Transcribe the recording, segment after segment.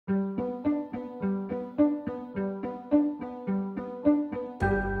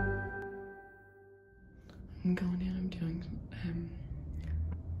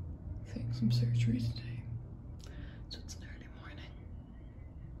from surgery today, so it's an early morning.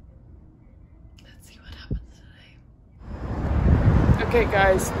 Let's see what happens today. Okay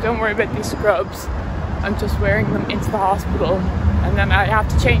guys, don't worry about these scrubs. I'm just wearing them into the hospital, and then I have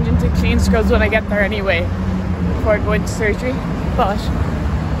to change into clean scrubs when I get there anyway, before I go into surgery. But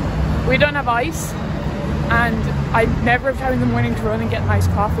we don't have ice, and I never have time in the morning to run and get an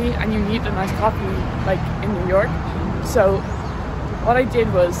iced coffee, and you need a nice coffee like in New York. So what I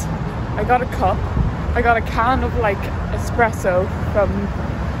did was I got a cup, I got a can of like espresso from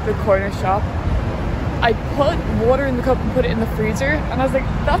the corner shop. I put water in the cup and put it in the freezer, and I was like,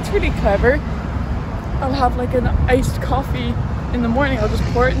 that's really clever. I'll have like an iced coffee in the morning, I'll just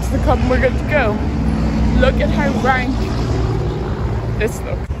pour it into the cup and we're good to go. Look at how rank this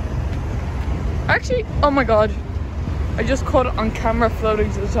looks. Actually, oh my god, I just caught it on camera floating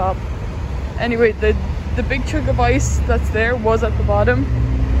to the top. Anyway, the big chunk of ice that's there was at the bottom.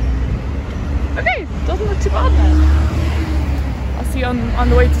 Okay, doesn't look too bad now. I'll see you on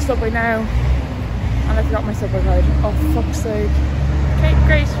the way to Subway now. And I forgot my Subway card. Oh, fuck's sake. Okay,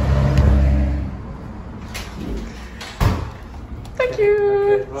 great. Thank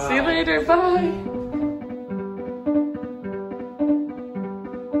you. Okay, see you later. Bye.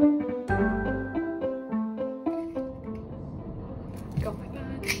 Got my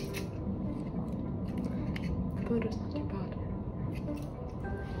bag. But it's not too bad.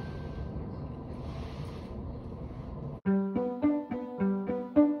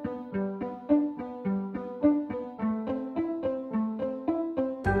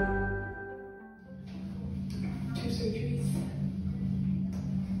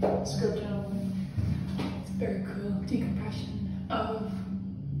 Scrub gel, it's very cool, decompression of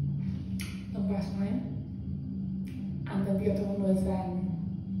lumbar spine, and then the other one was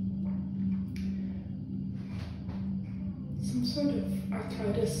some sort of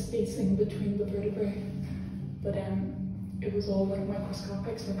arthritis spacing between the vertebrae, but it was all like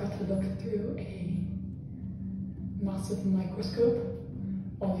microscopic, so I got to look through a massive microscope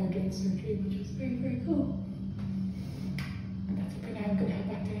while you're doing surgery, which was very, very cool. And that's it for now. I'm gonna head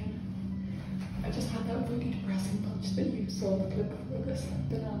back down. I just had that really depressing punch that you saw in the clip before this.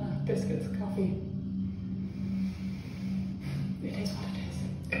 Banana, biscuits, coffee. It is what it is.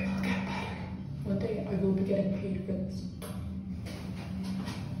 It will get better. One day I will be getting paid for this.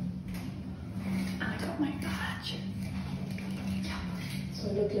 And I got my badge. Yeah. So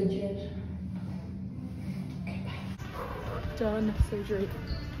I look legit. Okay, bye. Done surgery.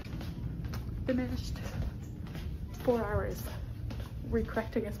 Finished. 4 hours.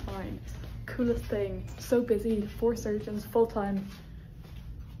 Recorrecting a spine. Coolest thing. So busy. 4 surgeons full time.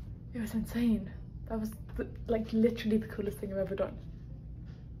 It was insane. That was like literally the coolest thing I've ever done.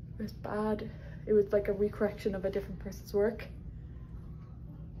 It was bad. It was like a recorrection of a different person's work,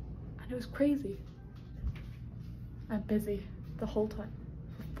 and it was crazy. I'm busy the whole time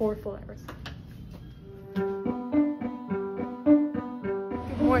for 4 full hours.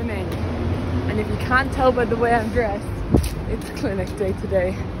 Good morning. And if you can't tell by the way I'm dressed, it's clinic day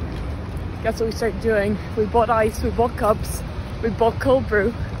today. Guess what we started doing? We bought ice, we bought cups, we bought cold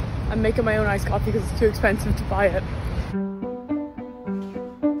brew. I'm making my own iced coffee because it's too expensive to buy it.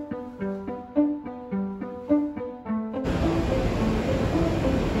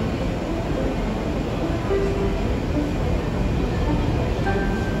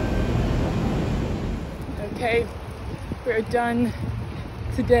 Okay, we're done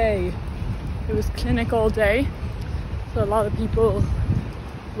today. It was clinic all day, so a lot of people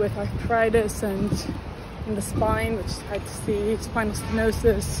with arthritis and in the spine, which is hard to see, spinal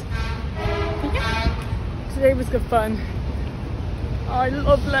stenosis. But yeah, today was good fun. I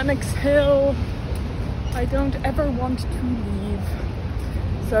love Lenox Hill. I don't ever want to leave.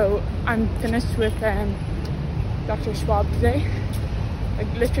 So I'm finished with Dr. Schwab today.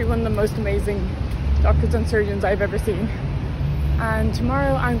 Like literally one of the most amazing doctors and surgeons I've ever seen. And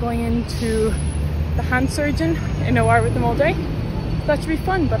tomorrow I'm going into the hand surgeon in OR with them all day. So that should be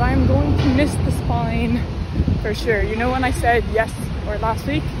fun, but I'm going to miss the spine for sure. You know when I said yes, or last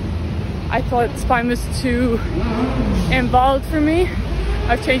week, I thought the spine was too involved for me?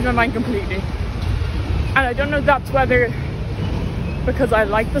 I've changed my mind completely. And I don't know if that's whether because I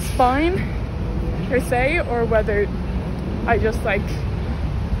like the spine per se, or whether I just like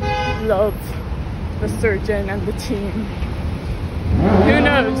love the surgeon and the team. Who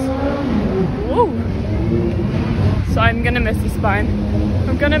knows? Whoa. So I'm gonna miss the spine.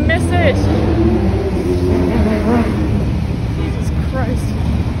 I'm gonna miss it. Jesus Christ.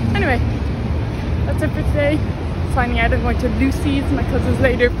 Anyway, that's it for today. Signing out. I'm going to Lucy's, my cousin's,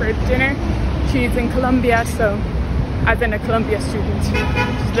 later for dinner. She's in Colombia, so I've been a Columbia student,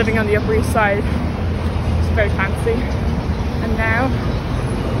 just living on the Upper East Side. It's very fancy. And now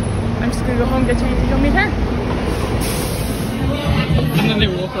I'm just gonna go home, get changed, and go meet her. And then they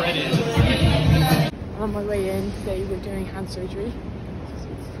walk right in. On my way in today, we're doing hand surgery.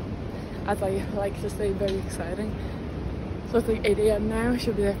 As I like to say, very exciting. So it's like 8 AM now.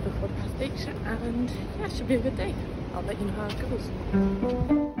 She'll be there for 8:15, and yeah, it should be a good day. I'll let you know how it goes.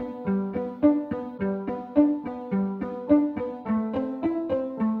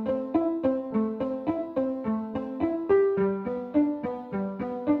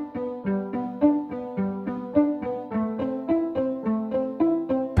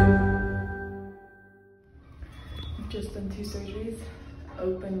 Just done 2 surgeries,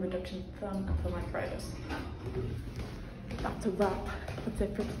 open, reduction of thumb, and thumb arthritis. That's a wrap. That's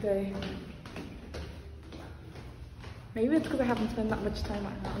it for today. Maybe it's because I haven't spent that much time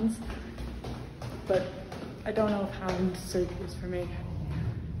on hands, but I don't know if hand surgery is for me.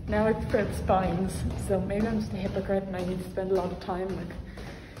 Now I prefer the spines, so maybe I'm just a hypocrite and I need to spend a lot of time with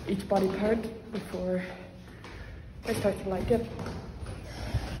each body part before I start to like it.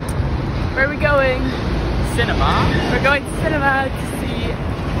 Where are we going? Cinema. We're going to cinema to see,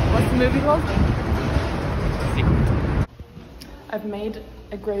 what's the movie called? Secret. I've made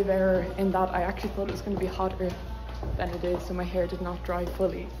a grave error in that I actually thought it was going to be hotter than it is, so my hair did not dry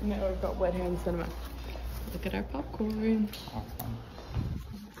fully. Now I've got wet hair in the cinema. Look at our popcorn. Awesome.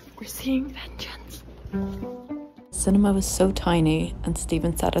 We're seeing Vengeance. Cinema was so tiny and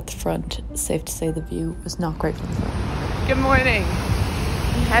Stephen sat at the front. Safe to say the view was not great from the front. Good morning.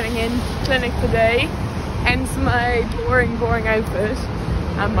 I'm heading in clinic today, hence my boring outfit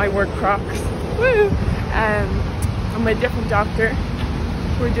and my work Crocs. Woo! I'm with a different doctor.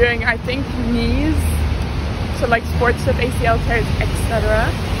 We're doing, I think, knees, so like sports stuff, ACL tears,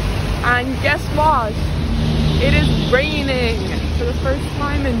 etc. And guess what? It is raining for the first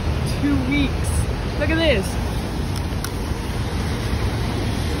time in 2 weeks. Look at this.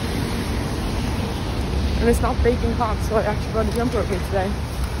 And it's not baking hot, so I actually brought a jumper with me today.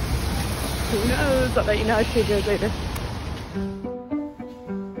 Who knows? I'll let you know how to figure it later.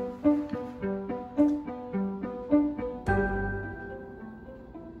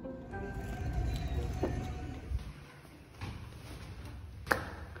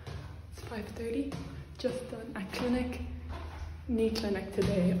 It's 5:30. Just done a clinic. Knee clinic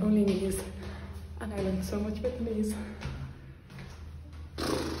today, only knees. And I learned so much about the knees.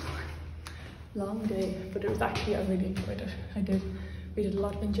 Long day, but it was actually, I really enjoyed it. We did a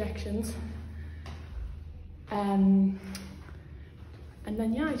lot of injections. And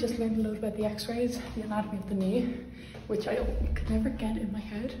then yeah, I just learned a lot about the x-rays, the anatomy of the knee, which I could never get in my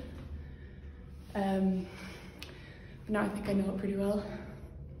head. But now I think I know it pretty well.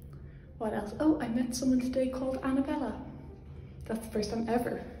 What else? Oh, I met someone today called Annabella. That's the first time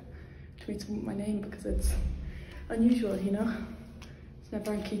ever to meet someone with my name, because it's unusual, you know? It's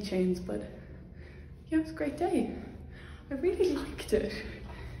never on keychains, but yeah, it was a great day. I really liked it.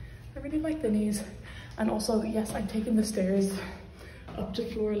 I really liked the knees. And also, yes, I'm taking the stairs up to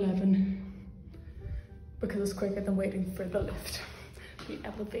floor 11 because it's quicker than waiting for the lift, the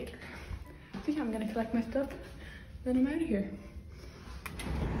elevator. So yeah, I'm gonna collect my stuff, then I'm out of here.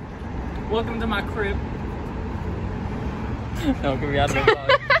 Welcome to my crib. No, get me out of the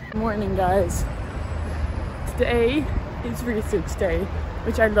vlog. Morning, guys. Today is research day,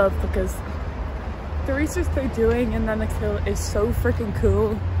 which I love because the research they're doing in Lennox Hill is so freaking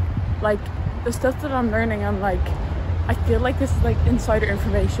cool. Like, the stuff that I'm learning, I'm like, I feel like this is like insider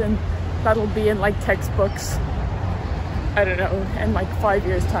information that'll be in like textbooks, I don't know, in like 5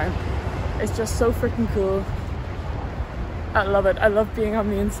 years time. It's just so freaking cool. I love it. I love being on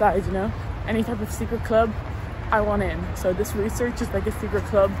the inside, you know? Any type of secret club, I want in. So this research is like a secret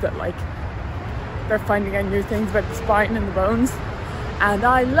club that like, they're finding out new things about the spine and the bones, and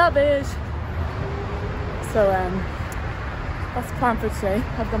I love it. So that's the plan for today.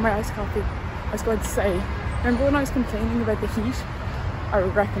 I've got my iced coffee. I was going to say, remember when I was complaining about the heat? I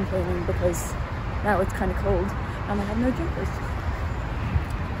regret complaining because now it's kind of cold and I have no jumpers.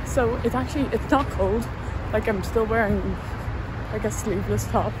 So it's not cold. Like, I'm still wearing like a sleeveless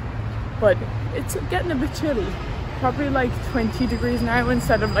top, but it's getting a bit chilly. Probably like 20 degrees now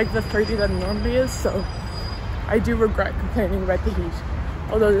instead of like the 30 that it normally is. So I do regret complaining about the heat.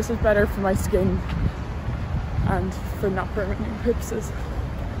 Although this is better for my skin and for not burning purposes.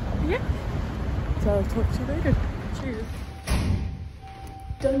 Yeah. So I'll talk to you later. Cheers.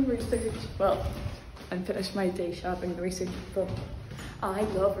 Done research. Well, I'm finished my day shopping research, but I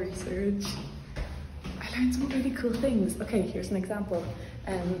love research. I learned some really cool things. Okay, here's an example.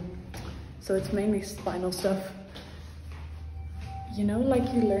 So it's mainly spinal stuff. You know,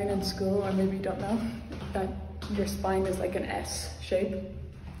 like you learn in school, or maybe you don't know, that your spine is like an S shape.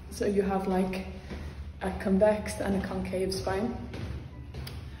 So you have like a convex and a concave spine.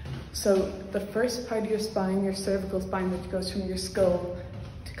 So the first part of your spine, your cervical spine, which goes from your skull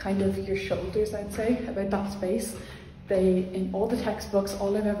to kind of your shoulders, I'd say, about that space, in all the textbooks,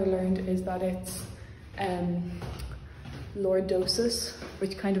 all I've ever learned is that it's lordosis,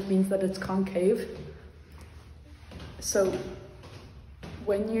 which kind of means that it's concave. So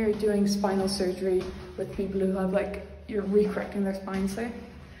when you're doing spinal surgery with people who have like, you're re-correcting their spine, say,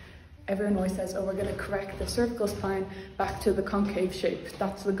 everyone always says, oh, we're going to correct the cervical spine back to the concave shape.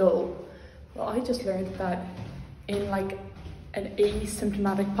 That's the goal. Well, I just learned that in like an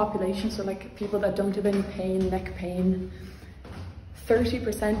asymptomatic population, so like people that don't have any pain, neck pain,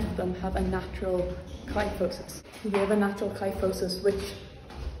 30% of them have a natural kyphosis. They have a natural kyphosis which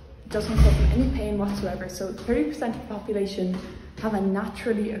doesn't cause them any pain whatsoever. So 30% of the population have a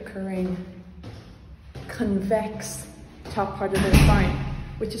naturally occurring convex top part of their spine,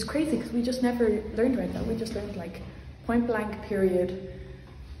 which is crazy because we just never learned about that. We just learned like point blank period,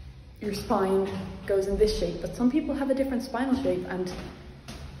 your spine goes in this shape, but some people have a different spinal shape and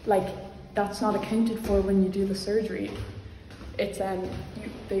like that's not accounted for when you do the surgery. It's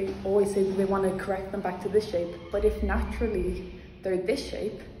they always say that they want to correct them back to this shape, but if naturally they're this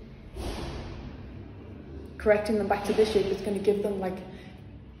shape, correcting them back to this shape is going to give them like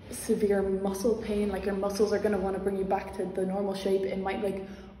severe muscle pain, like your muscles are going to want to bring you back to the normal shape. It might like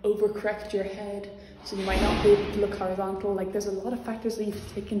overcorrect your head, so you might not be able to look horizontal. Like there's a lot of factors that you have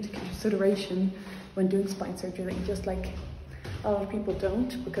to take into consideration when doing spine surgery that you just like, a lot of people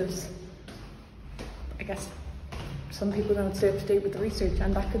don't, because I guess some people don't stay up to date with the research,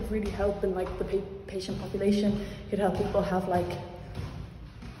 and that could really help in like the patient population. It could help people have like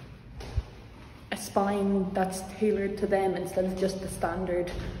a spine that's tailored to them instead of just the standard,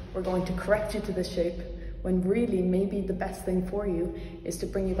 we're going to correct you to this shape, when really maybe the best thing for you is to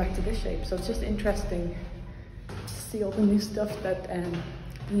bring you back to this shape. So it's just interesting to see all the new stuff that,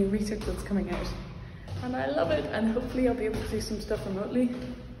 the new research that's coming out. And I love it, and hopefully I'll be able to do some stuff remotely.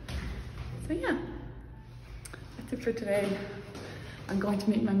 So yeah, that's it for today. I'm going to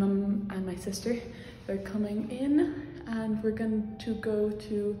meet my mum and my sister. They're coming in, and we're going to go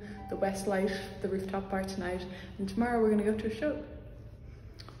to the Westlight, the rooftop bar tonight, and tomorrow we're going to go to a show.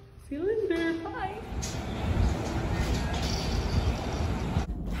 See you later, bye!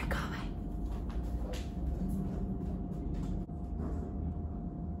 They're coming.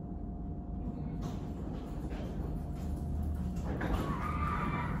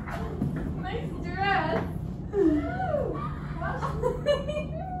 Nice dress!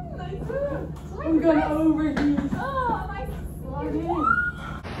 I'm going over here. Oh, nice slide in.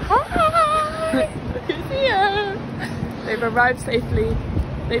 Hi! Who's here? They've arrived safely.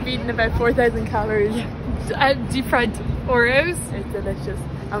 They've eaten about 4,000 calories. Deep fried Oreos. It's delicious.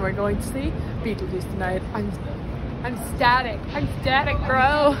 And we're going to see Beetlejuice tonight. I'm static. I'm static,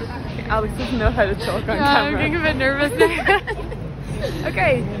 bro. Alex doesn't know how to talk on camera. I'm getting a bit nervous now.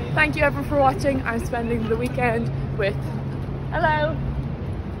 Okay, thank you everyone for watching. I'm spending the weekend with... Hello.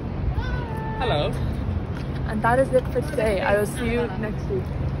 Hello. And that is it for today. I will see you next week.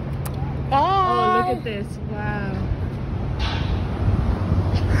 Bye. Oh, look at this. Wow.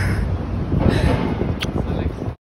 Alex.